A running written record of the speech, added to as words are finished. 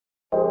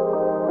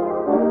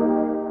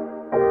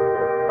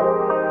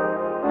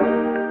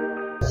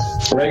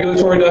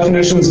Regulatory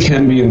definitions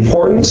can be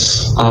important.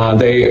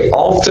 They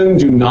often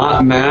do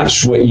not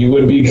match what you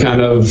would be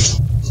kind of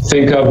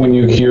think of when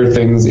you hear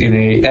things in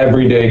a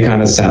everyday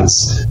kind of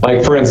sense.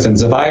 Like, for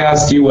instance, if I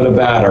asked you what a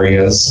battery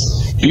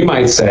is, you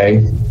might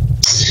say,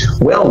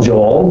 well,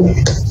 Joel,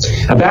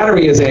 a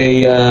battery is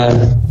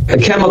a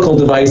chemical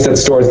device that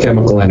stores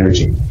chemical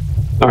energy.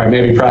 All right,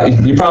 maybe you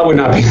probably would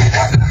not be,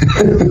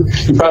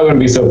 you probably wouldn't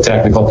be so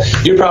technical.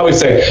 You'd probably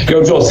say,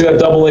 yo, Joel, see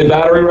that AA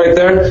battery right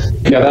there?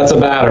 Yeah, that's a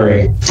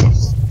battery.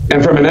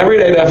 And from an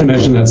everyday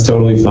definition, that's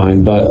totally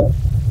fine. But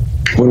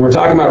when we're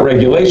talking about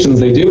regulations,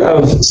 they do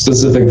have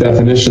specific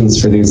definitions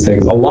for these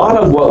things. A lot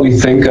of what we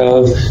think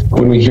of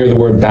when we hear the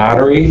word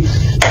battery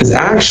is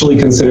actually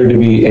considered to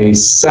be a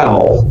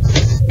cell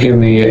in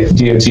the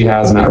DOT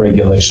hazmat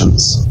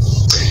regulations.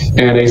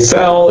 And a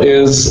cell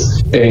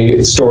is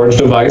a storage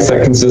device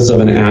that consists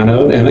of an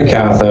anode and a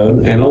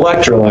cathode and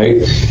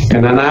electrolyte,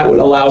 and then that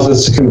allows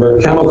us to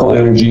convert chemical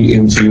energy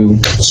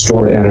into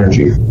stored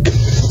energy.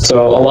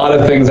 So a lot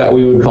of things that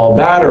we would call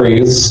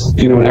batteries,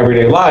 in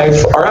everyday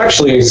life are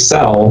actually a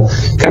cell.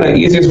 Kind of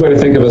easiest way to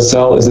think of a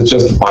cell is it's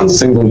just one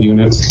single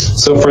unit.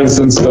 So for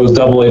instance, those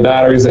AA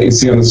batteries that you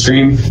see on the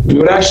screen, we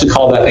would actually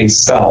call that a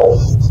cell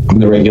in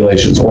the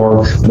regulations.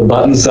 Or the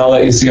button cell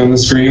that you see on the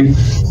screen,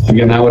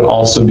 again, that would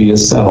also be a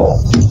cell.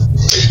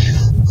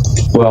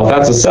 Well, if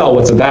that's a cell,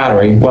 what's a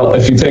battery? Well,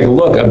 if you take a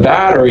look, a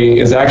battery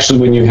is actually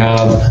when you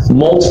have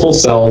multiple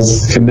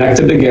cells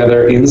connected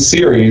together in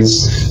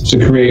series to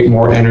create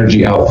more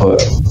energy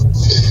output.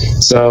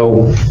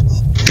 So,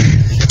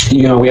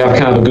 we have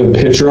kind of a good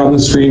picture on the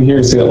screen here.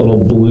 You see that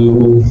little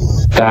blue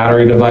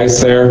battery device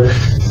there?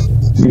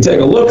 If you take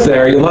a look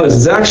there, you'll notice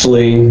it's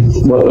actually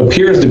what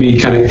appears to be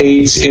kind of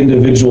 8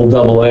 individual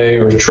AA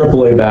or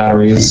AAA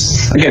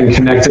batteries, again,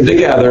 connected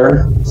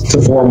together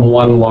to form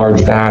one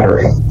large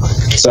battery.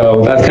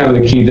 So that's kind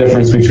of the key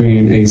difference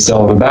between a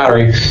cell and a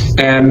battery.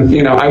 And,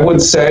 I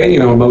would say,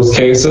 in most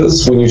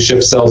cases, when you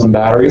ship cells and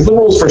batteries, the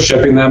rules for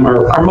shipping them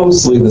are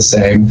mostly the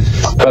same.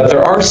 But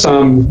there are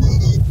some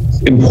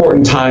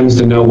important times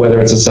to know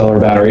whether it's a cell or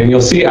battery. And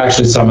you'll see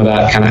actually some of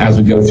that kind of as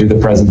we go through the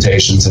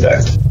presentation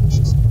today.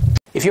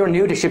 If you're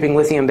new to shipping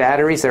lithium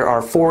batteries, there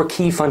are 4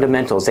 key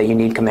fundamentals that you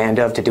need command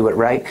of to do it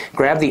right.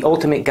 Grab the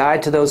ultimate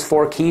guide to those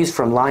 4 keys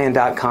from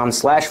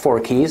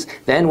lion.com/4keys,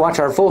 then watch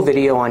our full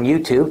video on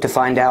YouTube to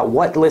find out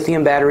what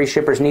lithium battery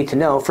shippers need to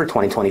know for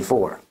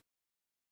 2024.